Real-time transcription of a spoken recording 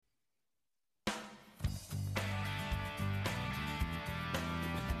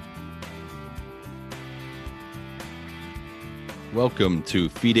Welcome to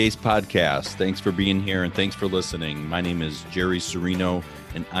Fides Podcast. Thanks for being here and thanks for listening. My name is Jerry Serino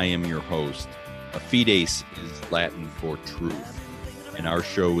and I am your host. Fides is Latin for truth, and our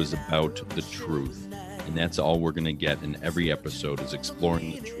show is about the truth. And that's all we're going to get in every episode is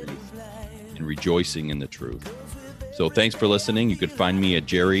exploring the truth and rejoicing in the truth. So thanks for listening. You could find me at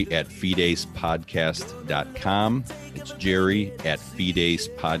jerry@fidespodcast.com. It's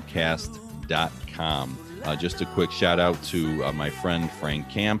jerry@fidespodcast.com. Just a quick shout out to my friend Frank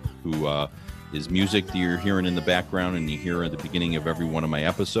Camp, who is music that you're hearing in the background and you hear at the beginning of every one of my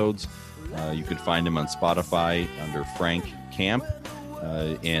episodes. You can find him on Spotify under Frank Camp.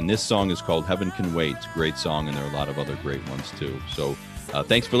 And this song is called Heaven Can Wait. It's a great song, and there are a lot of other great ones too. So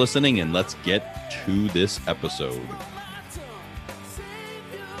thanks for listening, and let's get to this episode.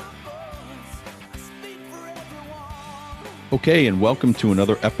 Okay, and welcome to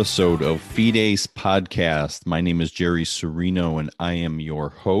another episode of Fides Podcast. My name is Jerry Serino, and I am your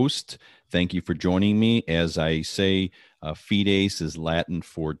host. Thank you for joining me. As I say, Fides is Latin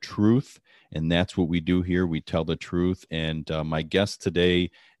for truth, and that's what we do here. We tell the truth, and my guest today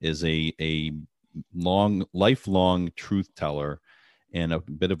is a lifelong truth teller and a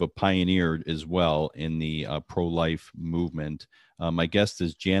bit of a pioneer as well in the pro-life movement. My guest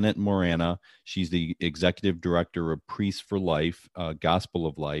is Janet Morana. She's the executive director of Priests for Life, Gospel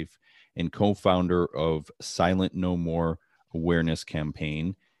of Life, and co-founder of Silent No More Awareness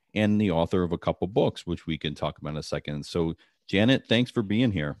Campaign, and the author of a couple books, which we can talk about in a second. So, Janet, thanks for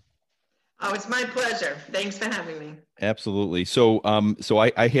being here. Oh, it's my pleasure. Thanks for having me. Absolutely. So,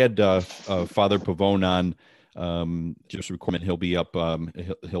 I had Father Pavone on. Just recording. He'll be up.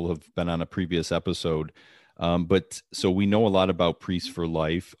 He'll have been on a previous episode. But so we know a lot about Priests for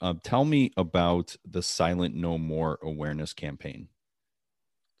Life. Tell me about the Silent No More Awareness Campaign.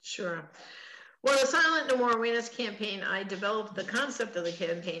 Sure. Well, the Silent No More Awareness Campaign, I developed the concept of the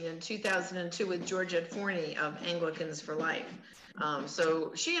campaign in 2002 with Georgette Forney of Anglicans for Life.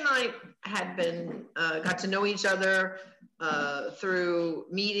 So she and I had got to know each other through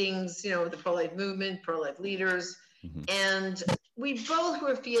meetings, with the pro-life movement, pro-life leaders. Mm-hmm. And we both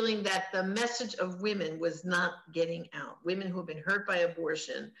were feeling that the message of women was not getting out. Women who have been hurt by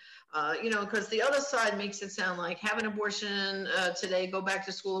abortion, because the other side makes it sound like have an abortion today, go back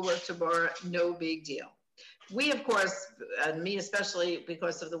to school, work tomorrow, no big deal. We, of course, and me especially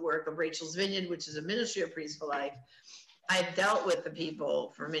because of the work of Rachel's Vineyard, which is a ministry of Priests for Life, I've dealt with the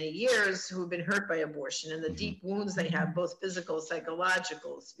people for many years who've been hurt by abortion and the deep wounds they have, both physical,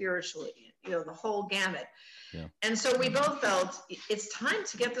 psychological, spiritually, the whole gamut. Yeah. And so we both felt it's time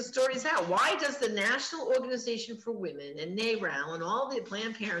to get the stories out. Why does the National Organization for Women and NARAL and all the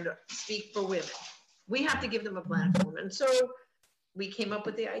Planned Parenthood speak for women? We have to give them a platform. And so we came up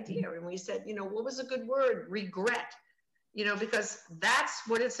with the idea and we said, what was a good word? Regret, because that's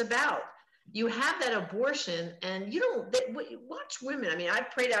what it's about. You have that abortion and watch women. I mean,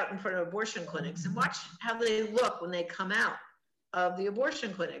 I've prayed out in front of abortion clinics and watch how they look when they come out of the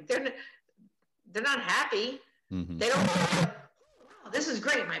abortion clinic. They're not happy. Mm-hmm. They don't go, oh, this is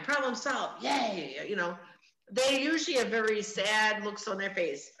great. My problem solved. Yay. They usually have very sad looks on their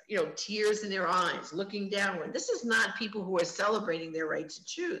face, tears in their eyes, looking downward. This is not people who are celebrating their right to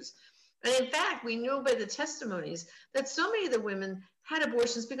choose. And in fact, we know by the testimonies that so many of the women had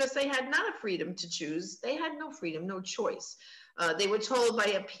abortions because they had not a freedom to choose. They had no freedom, no choice. They were told by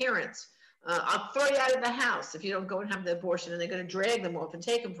a parent, I'll throw you out of the house if you don't go and have the abortion, and they're going to drag them off and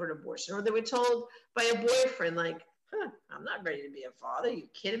take them for an abortion. Or they were told by a boyfriend, like, I'm not ready to be a father. Are you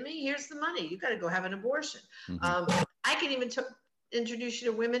kidding me? Here's the money. You got to go have an abortion. Mm-hmm. I can even introduce you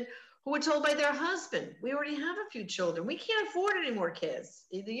to women who were told by their husband, we already have a few children. We can't afford any more kids.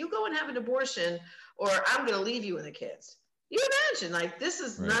 Either you go and have an abortion or I'm going to leave you and the kids. You imagine, this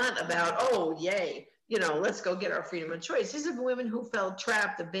is right. Not about, oh, yay, let's go get our freedom of choice. These are women who felt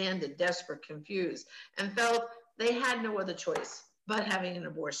trapped, abandoned, desperate, confused, and felt they had no other choice but having an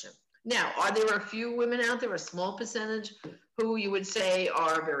abortion. Now, are there a few women out there, a small percentage, who you would say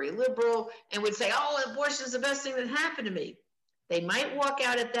are very liberal and would say, oh, abortion is the best thing that happened to me? They might walk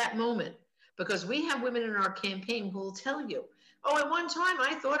out at that moment because we have women in our campaign who will tell you, oh, at one time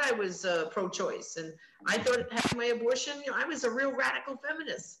I thought I was pro-choice and I thought having my abortion, I was a real radical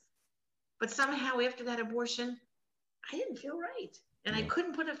feminist. But somehow after that abortion, I didn't feel right. And I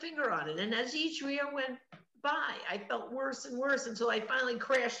couldn't put a finger on it. And as each year went by, I felt worse and worse until I finally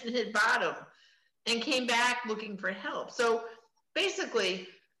crashed and hit bottom and came back looking for help. So basically,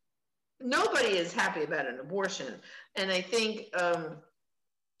 nobody is happy about an abortion. And I think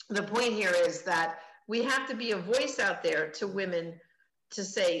the point here is that we have to be a voice out there to women to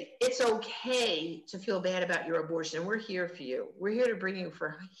say it's okay to feel bad about your abortion, and we're here for you. We're here to bring you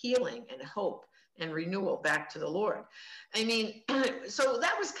for healing and hope and renewal back to the Lord. I mean, so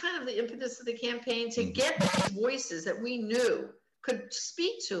that was kind of the impetus of the campaign, to get these voices that we knew could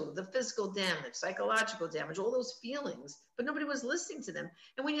speak to the physical damage, psychological damage, all those feelings, but nobody was listening to them.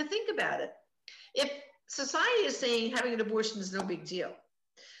 And when you think about it, if society is saying having an abortion is no big deal,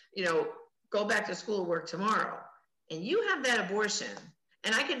 you know, go back to school, work tomorrow, and you have that abortion,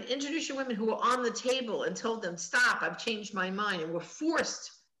 and I can introduce you women who were on the table and told them, stop, I've changed my mind, and were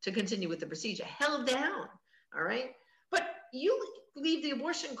forced to continue with the procedure, held down, all right? But you leave the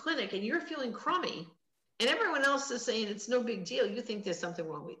abortion clinic and you're feeling crummy, and everyone else is saying it's no big deal, you think there's something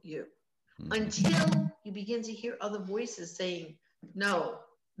wrong with you. Until you begin to hear other voices saying, no,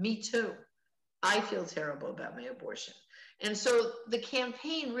 me too. I feel terrible about my abortion. And so the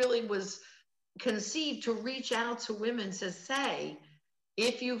campaign really was conceived to reach out to women to say,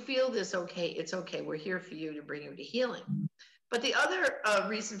 if you feel this okay, it's okay. We're here for you to bring you to healing. But the other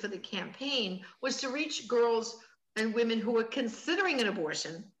reason for the campaign was to reach girls and women who are considering an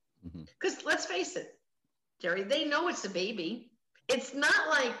abortion. Because let's face it, Jerry, they know it's a baby. It's not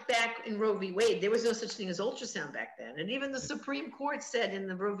like back in Roe v. Wade, there was no such thing as ultrasound back then. And even the Supreme Court said in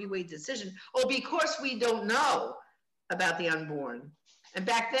the Roe v. Wade decision, oh, because we don't know about the unborn. And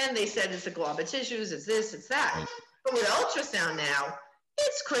back then they said it's the glob of tissues, it's this, it's that. But with ultrasound now,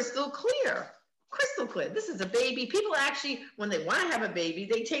 it's crystal clear. Crystal clear. This is a baby. People actually, when they want to have a baby,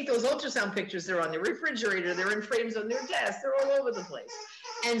 they take those ultrasound pictures. They're on their refrigerator. They're in frames on their desk. They're all over the place.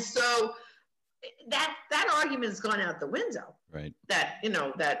 And so that argument's gone out the window. Right. That, you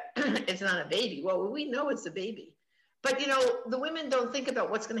know, that it's not a baby. Well, we know it's a baby. But, you know, the women don't think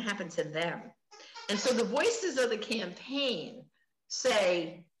about what's going to happen to them. And so the voices of the campaign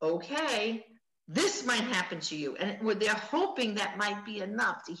say, okay, this might happen to you. And they're hoping that might be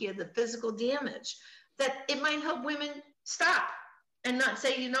enough to hear the physical damage, that it might help women stop and not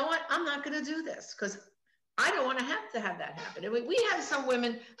say, you know what, I'm not going to do this because I don't want to have that happen. And we have some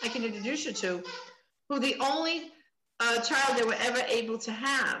women I can introduce you to who the only child they were ever able to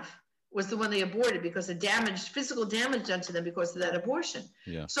have was the one they aborted because of physical damage done to them because of that abortion.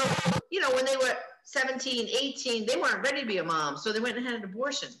 Yeah. So, you know, when they were 17, 18, they weren't ready to be a mom. So they went and had an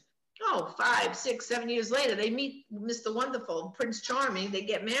abortion. Oh, 5, 6, 7 years later, they meet Mr. Wonderful, Prince Charming. They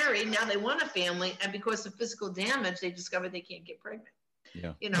get married. Now they want a family. And because of physical damage, they discover they can't get pregnant.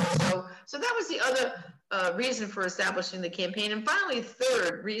 Yeah. You know, so that was the other reason for establishing the campaign. And finally,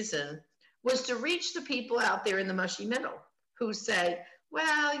 third reason was to reach the people out there in the mushy middle who say,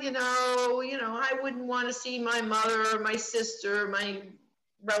 well, you know, I wouldn't want to see my mother or my sister, my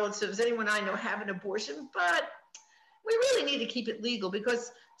relatives, anyone I know have an abortion, but we really need to keep it legal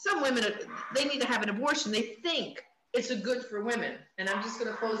because some women, they need to have an abortion. They think it's a good for women. And I'm just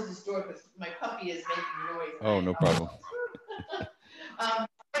going to close this door because my puppy is making noise. Oh, no problem.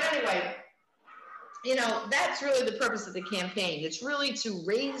 But anyway, you know, that's really the purpose of the campaign. It's really to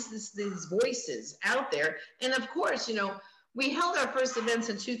raise these voices out there. And of course, you know, we held our first events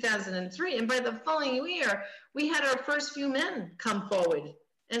in 2003. And by the following year, we had our first few men come forward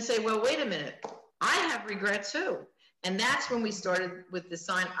and say, well, wait a minute, I have regret too. And that's when we started with the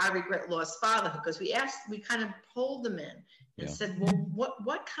sign, I regret lost fatherhood, because we kind of polled them in and said, well,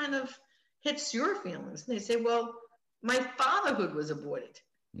 what kind of hits your feelings? And they say, well, my fatherhood was aborted,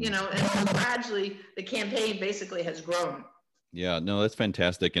 you know, and so gradually the campaign basically has grown. Yeah, no, that's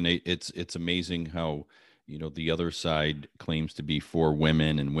fantastic. And it's amazing how, you know, the other side claims to be for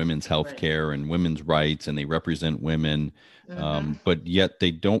women and women's health care and women's rights, and they represent women, but yet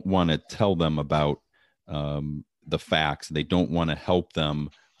they don't want to tell them about the facts. They don't want to help them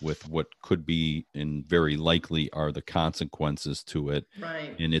with what could be and very likely are the consequences to it.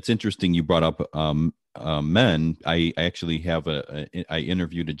 Right. And it's interesting you brought up men. I actually have I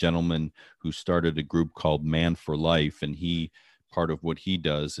interviewed a gentleman who started a group called Man for Life, and part of what he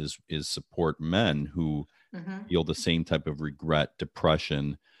does is support men who feel the same type of regret,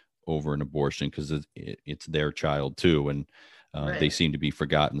 depression over an abortion because it's their child too, and they seem to be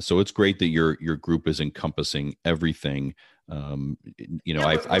forgotten. So it's great that your group is encompassing everything. You know,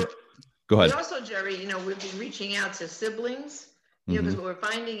 I've go ahead. But also, Jerry, you know, we've been reaching out to siblings. You know, because what we're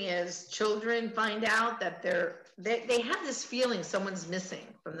finding is children find out that they have this feeling someone's missing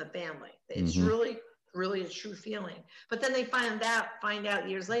from the family. It's really a true feeling. But then they find out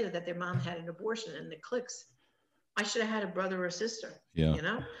years later that their mom had an abortion, and it clicks. I should have had a brother or sister. Yeah. You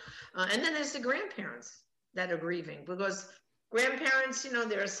know, and then there's the grandparents that are grieving, because grandparents, you know,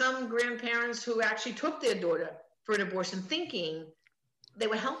 there are some grandparents who actually took their daughter for an abortion thinking they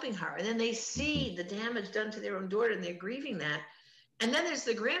were helping her, and then they see the damage done to their own daughter and they're grieving that. And then there's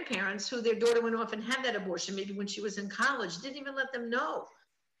the grandparents who their daughter went off and had that abortion, maybe when she was in college, didn't even let them know.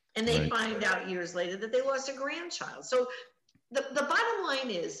 And they find out years later that they lost a grandchild. So the bottom line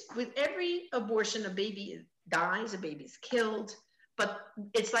is, with every abortion, a baby dies, a baby's killed. But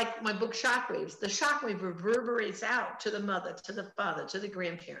it's like my book, Shockwaves. The shockwave reverberates out to the mother, to the father, to the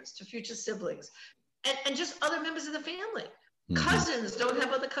grandparents, to future siblings, and just other members of the family. Mm-hmm. Cousins don't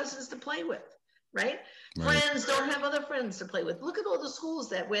have other cousins to play with, right? Friends don't have other friends to play with. Look at all the schools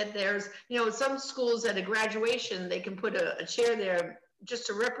that where there's, some schools at a graduation, they can put a chair there just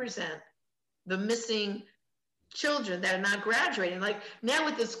to represent the missing children that are not graduating. Like now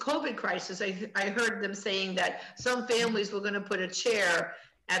with this COVID crisis, I heard them saying that some families were going to put a chair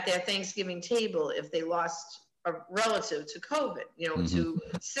at their Thanksgiving table if they lost a relative to COVID, to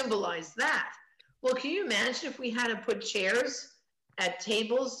symbolize that. Well, can you imagine if we had to put chairs at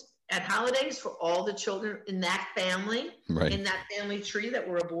tables at holidays for all the children in that family, in that family tree that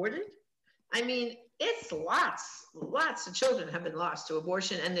were aborted? I mean, it's lots of children have been lost to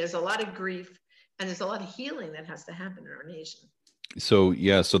abortion, and there's a lot of grief. And there's a lot of healing that has to happen in our nation. So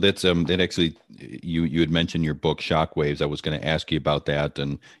that's that actually you had mentioned your book Shockwaves. I was going to ask you about that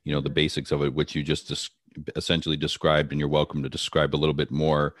and the basics of it, which you just essentially described, and you're welcome to describe a little bit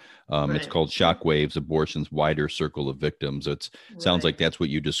more. It's called Shockwaves: Abortion's Wider Circle of Victims. Sounds like that's what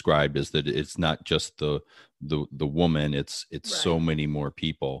you described, is that it's not just the woman, it's so many more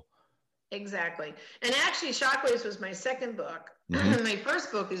people. Exactly. And actually, Shockwaves was my second book. Mm-hmm. My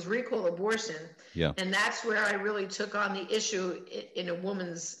first book is Recall Abortion. Yeah. And that's where I really took on the issue in a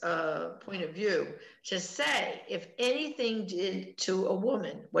woman's point of view, to say, if anything did to a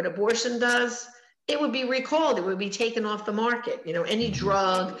woman what abortion does, it would be recalled. It would be taken off the market. Any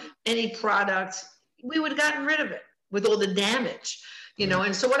drug, any product, we would have gotten rid of it with all the damage.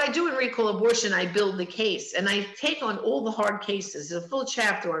 And so what I do in Recall Abortion, I build the case, and I take on all the hard cases. There's a full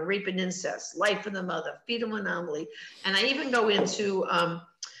chapter on rape and incest, life of the mother, fetal anomaly, and I even go into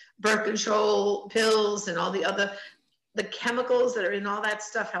birth control pills and all the chemicals that are in all that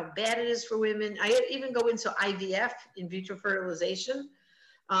stuff, how bad it is for women. I even go into IVF, in vitro fertilization,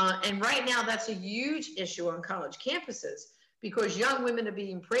 and right now that's a huge issue on college campuses, because young women are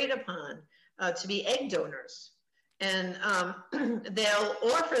being preyed upon to be egg donors. And they'll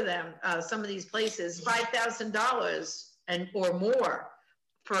offer them, some of these places, $5,000 or more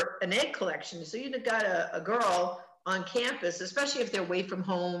for an egg collection. So you've got a girl on campus, especially if they're away from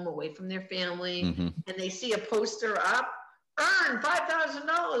home, away from their family, and they see a poster up, earn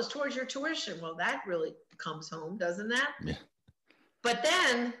 $5,000 towards your tuition. Well, that really comes home, doesn't that? Yeah. But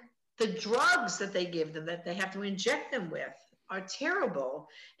then the drugs that they give them, that they have to inject them with, are terrible,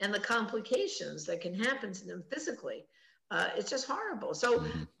 and the complications that can happen to them physically, it's just horrible. So,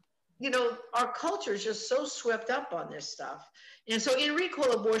 our culture is just so swept up on this stuff. And so in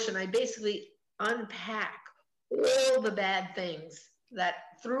Recall Abortion, I basically unpack all the bad things that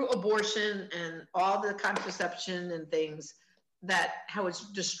through abortion and all the contraception and things, how it's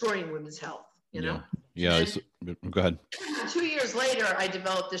destroying women's health, Yeah, go ahead. 2 years later, I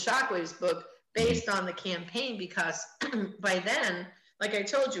developed the Shockwaves book, based on the campaign, because by then, like I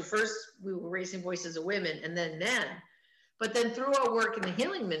told you, first we were raising voices of women and then men, but then through our work in the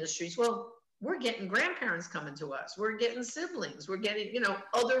healing ministries, well, we're getting grandparents coming to us, we're getting siblings, we're getting,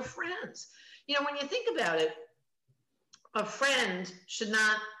 other friends. When you think about it, a friend should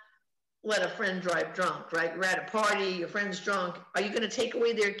not let a friend drive drunk, right? You're at a party, your friend's drunk. Are you going to take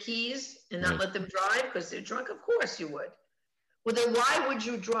away their keys and not let them drive because they're drunk? Of course you would. Well, then why would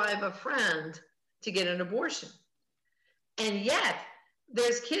you drive a friend to get an abortion? And yet,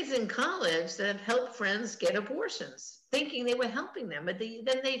 there's kids in college that have helped friends get abortions, thinking they were helping them. But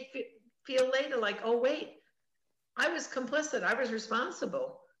then they feel later like, oh, wait, I was complicit. I was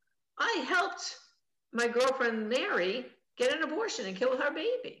responsible. I helped my girlfriend Mary get an abortion and kill her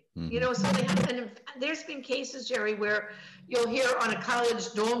baby. So and there's been cases, Jerry, where you'll hear on a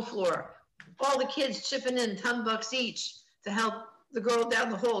college dorm floor, all the kids chipping in $10 each to help the girl down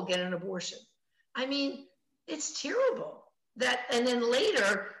the hall get an abortion. I mean, it's terrible. And then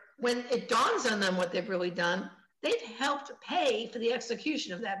later, when it dawns on them what they've really done, they've helped pay for the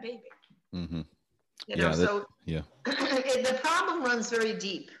execution of that baby. Mm-hmm. The problem runs very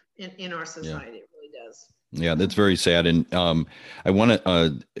deep in our society. It really does. Yeah, that's very sad. And I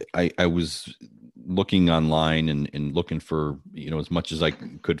was looking online and looking for, as much as I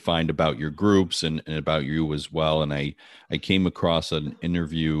could find about your groups and about you as well. And I came across an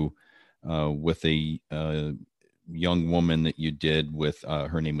interview with a young woman that you did with,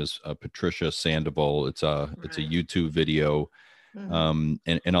 her name is Patricia Sandoval. It's a YouTube video.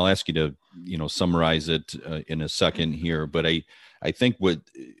 And I'll ask you to, summarize it in a second here. But I think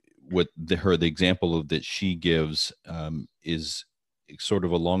the example of that she gives is sort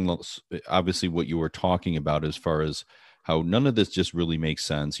of along obviously what you were talking about, as far as how none of this just really makes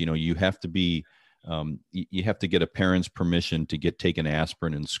sense. You have to be, you have to get a parent's permission to get taken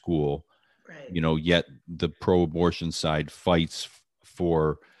aspirin in school. Right. Yet the pro-abortion side fights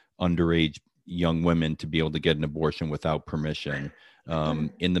for underage young women to be able to get an abortion without permission.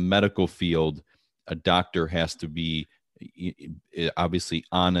 In the medical field, a doctor has to be obviously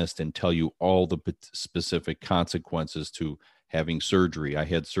honest and tell you all the specific consequences to having surgery. I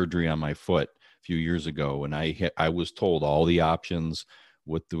had surgery on my foot a few years ago, and I was told all the options,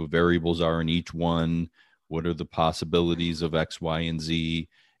 what the variables are in each one, what are the possibilities of X, Y, and Z,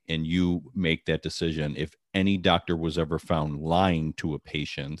 and you make that decision. If any doctor was ever found lying to a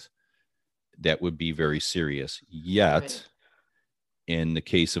patient, that would be very serious. Yet, Right. in the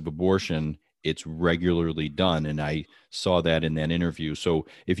case of abortion, it's regularly done. And I saw that in that interview. So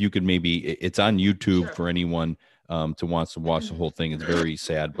if you could it's on YouTube Sure. for anyone to watch the whole thing. It's very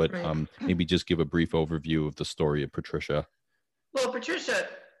sad, but Right. maybe just give a brief overview of the story of Patricia. Well, Patricia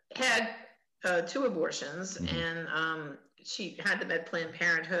had 2 abortions, Mm-hmm. and she had them at Planned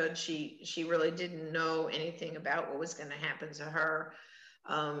Parenthood. She really didn't know anything about what was going to happen to her.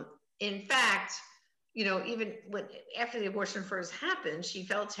 In fact, even after the abortion first happened, she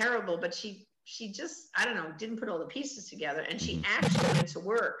felt terrible, but she just, I don't know, didn't put all the pieces together, and she actually went to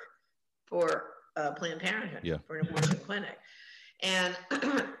work for Planned Parenthood, for an abortion clinic, and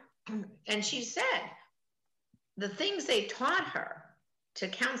and she said the things they taught her to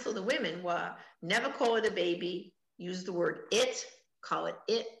counsel the women were never call it a baby, use the word it, call it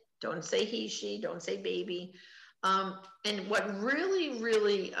it, don't say he, she, don't say baby. And what really,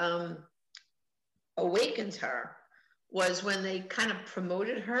 really awakened her was when they kind of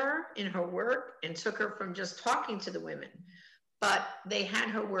promoted her in her work and took her from just talking to the women, but they had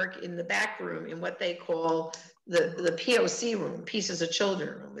her work in the back room in what they call the POC room, Pieces of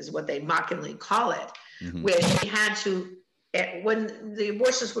Children room is what they mockingly call it, where she had to, when the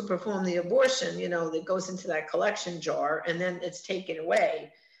abortionists would perform the abortion, that goes into that collection jar and then it's taken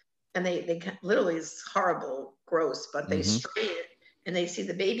away. And they literally, it's horrible, gross, but they strain it and they see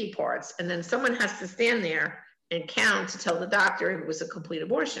the baby parts. And then someone has to stand there and count to tell the doctor it was a complete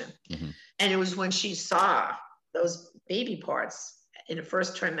abortion. And it was when she saw those baby parts in the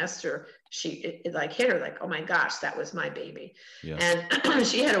first trimester, it like hit her like, oh my gosh, that was my baby. And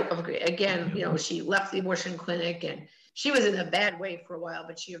she had, again, she left the abortion clinic and she was in a bad way for a while,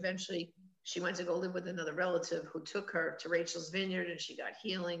 but she went to go live with another relative who took her to Rachel's Vineyard and she got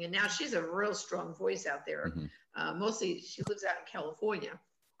healing. And now she's a real strong voice out there. Mostly she lives out in California.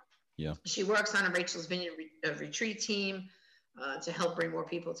 She works on a Rachel's Vineyard retreat team to help bring more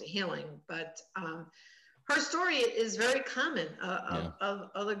people to healing. But her story is very common of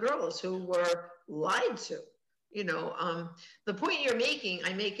other girls who were lied to. The point you're making,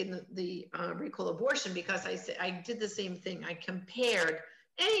 I make in the Recall Abortion, because I did the same thing. I compared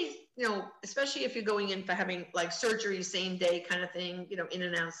any, especially if you're going in for having like surgery, same day kind of thing, in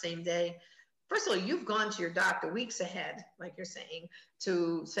and out same day. First of all, you've gone to your doctor weeks ahead, like you're saying,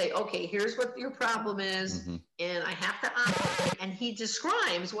 to say, okay, here's what your problem is, and I have to operate. And he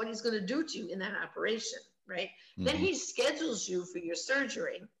describes what he's going to do to you in that operation, right? Then he schedules you for your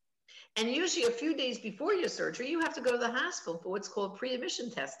surgery. And usually a few days before your surgery, you have to go to the hospital for what's called pre-admission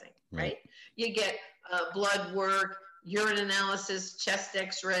testing, right? You get blood work, urine analysis, chest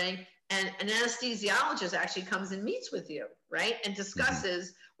x-ray, and an anesthesiologist actually comes and meets with you, right? And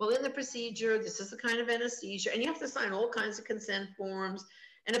discusses, well, in the procedure, this is the kind of anesthesia, and you have to sign all kinds of consent forms.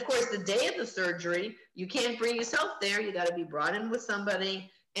 And of course, the day of the surgery, you can't bring yourself there. You got to be brought in with somebody.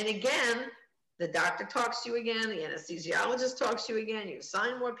 And again, the doctor talks to you again, the anesthesiologist talks to you again, you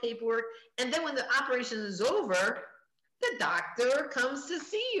sign more paperwork. And then when the operation is over, the doctor comes to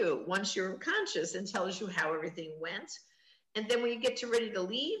see you once you're conscious and tells you how everything went. And then when you get ready to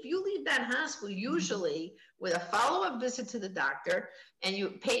leave, you leave that hospital usually with a follow-up visit to the doctor, and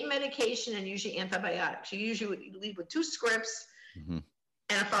you pain medication and usually antibiotics. You usually leave with 2 scripts and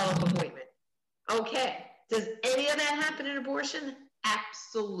a follow-up appointment. Okay, does any of that happen in abortion?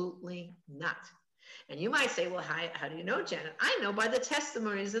 Absolutely not. And you might say, well, how do you know, Janet? I know by the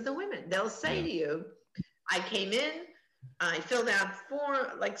testimonies of the women. They'll say to you, I came in, I filled out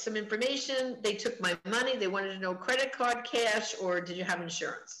some information. They took my money. They wanted to know credit card, cash, or did you have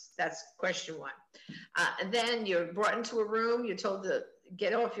insurance? That's question 1. And then you're brought into a room. You're told to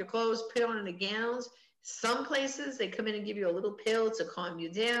get off your clothes, put on the gowns. Some places, they come in and give you a little pill to calm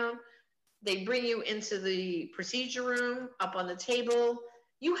you down. They bring you into the procedure room, up on the table.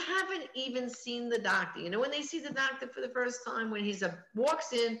 You haven't even seen the doctor. You know, when they see the doctor for the first time, when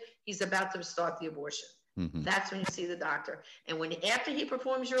walks in, he's about to start the abortion. Mm-hmm. That's when you see the doctor. And after he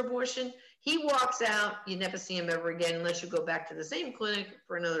performs your abortion, he walks out. You never see him ever again unless you go back to the same clinic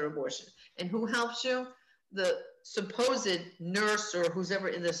for another abortion. And who helps you? The supposed nurse or who's ever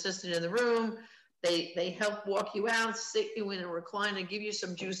in the assistant in the room. They help walk you out, sit you in a recliner, give you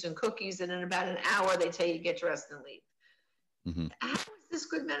some juice and cookies, and in about an hour, they tell you get dressed and leave. Mm-hmm. How is this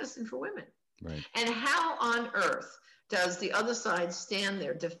good medicine for women? Right. And how on earth does the other side stand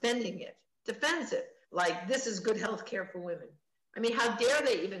there defends it, like this is good health care for women? I mean, how dare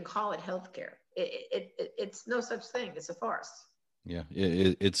they even call it health care? It's no such thing. It's a farce. Yeah,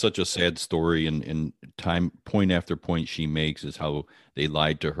 it's such a sad story, and point after point she makes is how they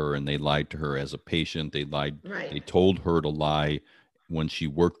lied to her, and they lied to her as a patient. They lied. Right. They told her to lie when she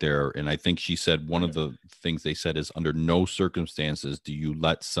worked there, and I think she said one of the things they said is under no circumstances do you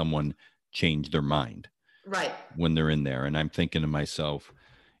let someone change their mind. Right. When they're in there, and I'm thinking to myself,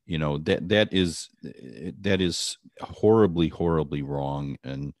 you know, that is horribly, horribly wrong,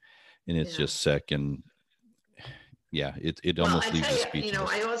 and it's just sick. And yeah, it almost leaves you speechless. You know,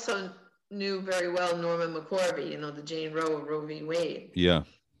 I also knew very well Norma McCorvey, you know, the Jane Roe of Roe v. Wade. Yeah.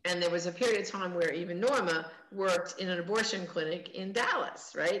 And there was a period of time where even Norma worked in an abortion clinic in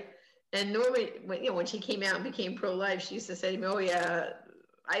Dallas, right? And Norma, when she came out and became pro-life, she used to say to me, oh yeah,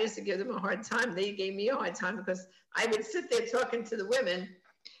 I used to give them a hard time. They gave me a hard time because I would sit there talking to the women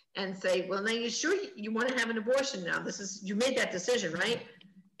and say, well, now you sure you want to have an abortion now? You made that decision, right?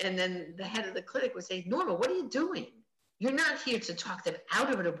 And then the head of the clinic would say, Norma, what are you doing? You're not here to talk them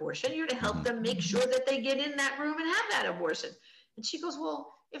out of an abortion. You're to help them make sure that they get in that room and have that abortion. And she goes,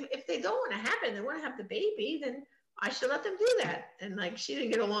 well, if they don't want to have it, they want to have the baby, then I should let them do that. And like, she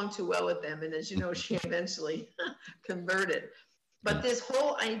didn't get along too well with them. And as you know, she eventually converted. But this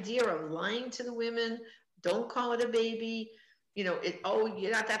whole idea of lying to the women, don't call it a baby, you know,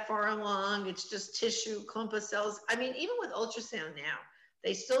 you're not that far along. It's just tissue, clump of cells. I mean, even with ultrasound now,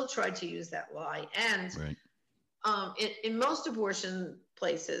 they still try to use that lie. And in most abortion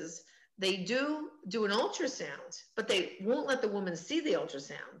places, they do an ultrasound, but they won't let the woman see the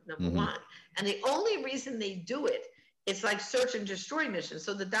ultrasound, number one. And the only reason they do it, it's like search and destroy mission.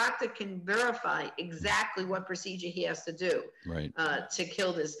 So the doctor can verify exactly what procedure he has to do to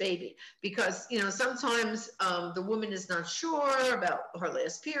kill this baby. Because, you know, sometimes the woman is not sure about her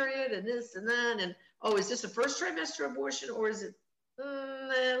last period and this and that. And, is this a first trimester abortion or is it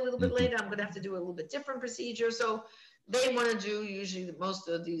a little bit later? I'm going to have to do a little bit different procedure. So they want to do, usually most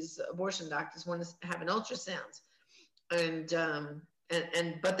of these abortion doctors want to have an ultrasound.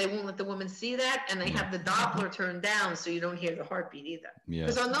 But they won't let the woman see that, and they have the Doppler turned down so you don't hear the heartbeat either.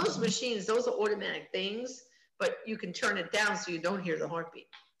 Because on those machines, those are automatic things, but you can turn it down so you don't hear the heartbeat.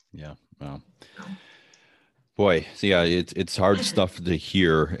 Yeah. Wow. Boy, so yeah, it's hard stuff to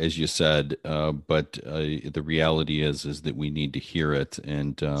hear, as you said, but the reality is that we need to hear it,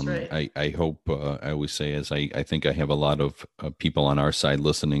 and I hope I always say, as I think I have a lot of people on our side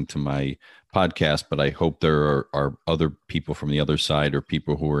listening to my podcast, but I hope there are other people from the other side or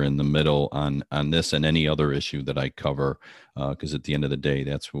people who are in the middle on this and any other issue that I cover, because at the end of the day,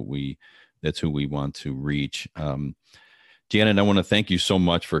 that's who we want to reach. Janet, I want to thank you so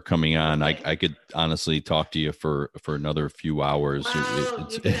much for coming on. I could honestly talk to you for another few hours. Well,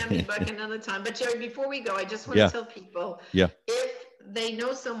 you can have me back another time. But Jerry, before we go, I just want to tell people, if they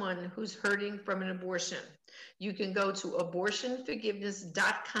know someone who's hurting from an abortion, you can go to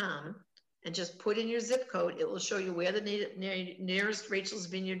abortionforgiveness.com and just put in your zip code. It will show you where the nearest Rachel's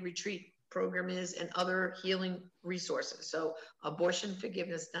Vineyard retreat program is and other healing resources. So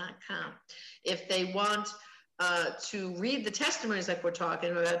abortionforgiveness.com. If they want to read the testimonies like we're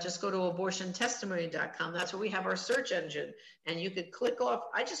talking about, just go to abortiontestimony.com. That's where we have our search engine, and you could click off.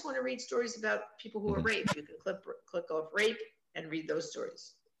 I just want to read stories about people who are raped. You can click off rape and read those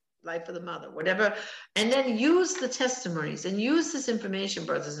stories. Life of the mother, whatever, and then use the testimonies and use this information,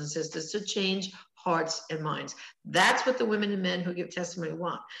 brothers and sisters, to change hearts and minds. That's what the women and men who give testimony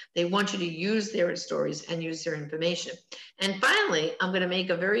want. They want you to use their stories and use their information. And finally, I'm going to make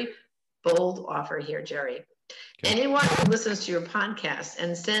a very bold offer here, Jerry. Okay. Anyone who listens to your podcast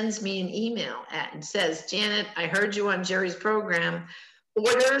and sends me an email and says, Janet, I heard you on Jerry's program,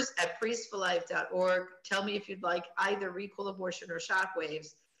 orders@priestforlife.org. Tell me if you'd like either Recall Abortion or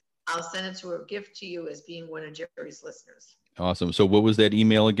Shockwaves. I'll send it to a gift to you as being one of Jerry's listeners. Awesome. So what was that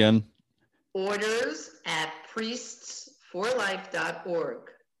email again?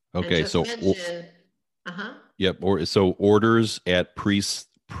 orders@priestsforlife.org. Okay. So, yep. So orders@priestsforlife.org.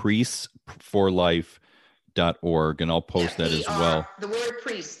 priestsforlife.org, and I'll post that as well. The word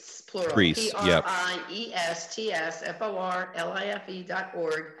priests, plural. Priests, yep.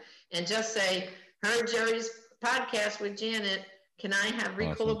 priestsforlife.org, and just say, heard Jerry's podcast with Janet. Can I have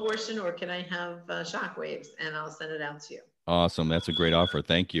recall abortion or can I have shockwaves? And I'll send it out to you. Awesome. That's a great offer.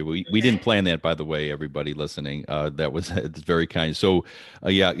 Thank you. We didn't plan that, by the way, everybody listening. It's very kind. So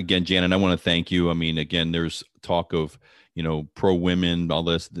yeah, again, Janet, I want to thank you. I mean, again, there's talk of, pro women, all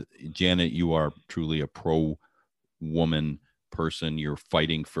this. Janet, you are truly a pro woman person. You're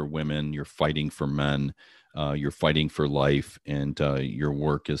fighting for women. You're fighting for men. You're fighting for life, and your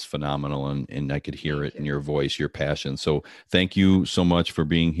work is phenomenal. And I could hear it in your voice, your passion. So thank you so much for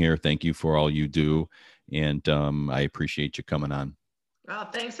being here. Thank you for all you do. And I appreciate you coming on. Well,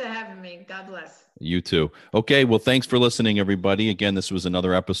 thanks for having me. God bless. You too. Okay. Well, thanks for listening, everybody. Again, this was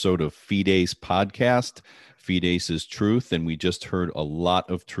another episode of Fides Podcast. Fides is truth. And we just heard a lot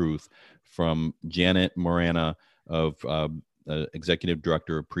of truth from Janet Morana, of Executive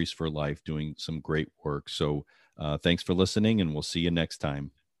Director of Priests for Life, doing some great work. So thanks for listening, and we'll see you next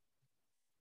time.